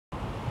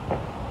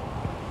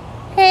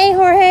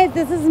Jorge,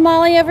 this is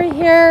Molly over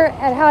here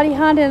at Howdy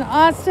Honda in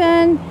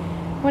Austin.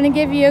 I want to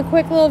give you a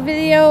quick little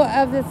video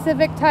of the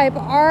Civic Type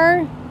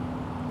R.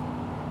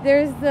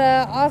 There's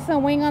the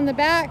awesome wing on the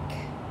back,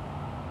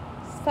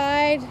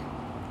 side,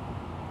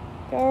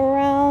 go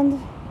around,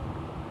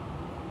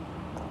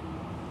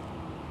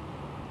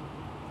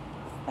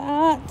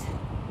 that,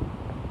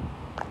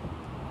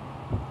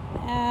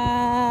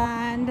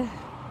 and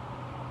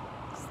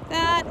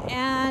that,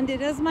 and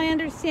it is my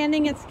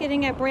understanding it's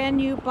getting a brand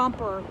new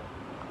bumper.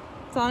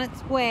 It's on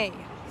its way.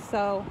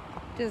 So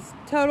just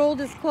total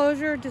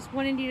disclosure, just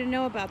wanted you to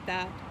know about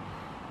that.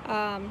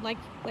 Like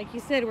you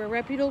said, we're a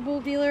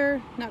reputable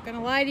dealer, not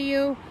gonna lie to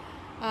you.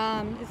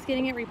 It's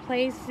getting it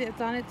replaced,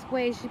 it's on its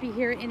way, should be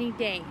here any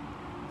day.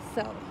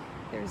 So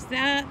there's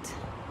that,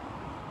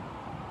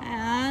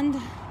 and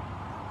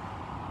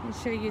let me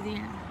show you the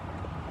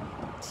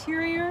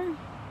interior.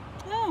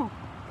 Oh,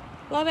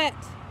 love it.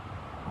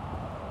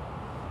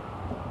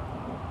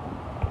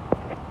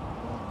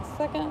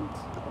 Second,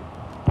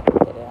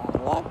 get it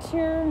unlocked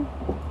here.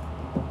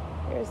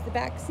 There's the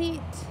back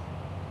seat.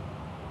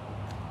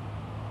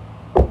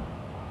 Let's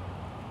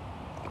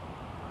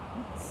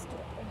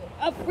open it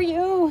up for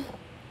you.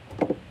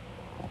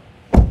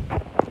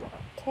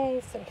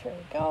 Okay, so here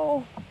we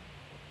go.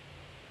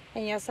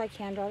 And yes, I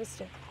can drive a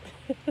stick.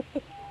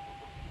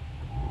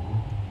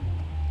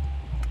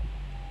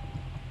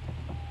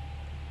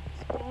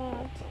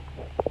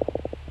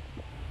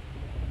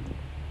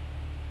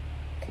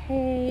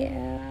 Okay,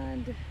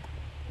 and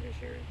there's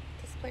your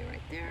display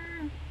right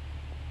there.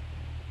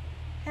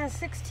 Has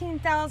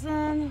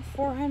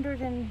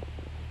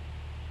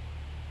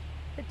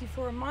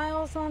 16,454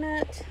 miles on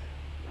it.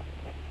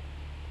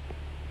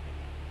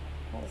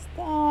 Has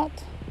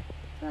that.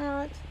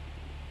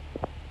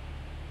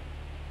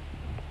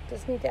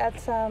 Just need to add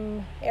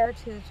some air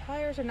to the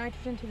tires, or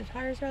nitrogen to the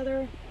tires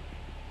rather.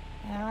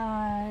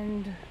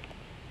 And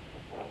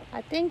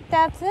I think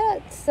that's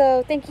it.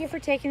 So thank you for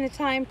taking the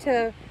time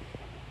to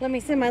let me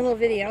send my little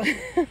video.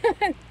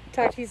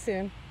 Talk to you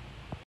soon.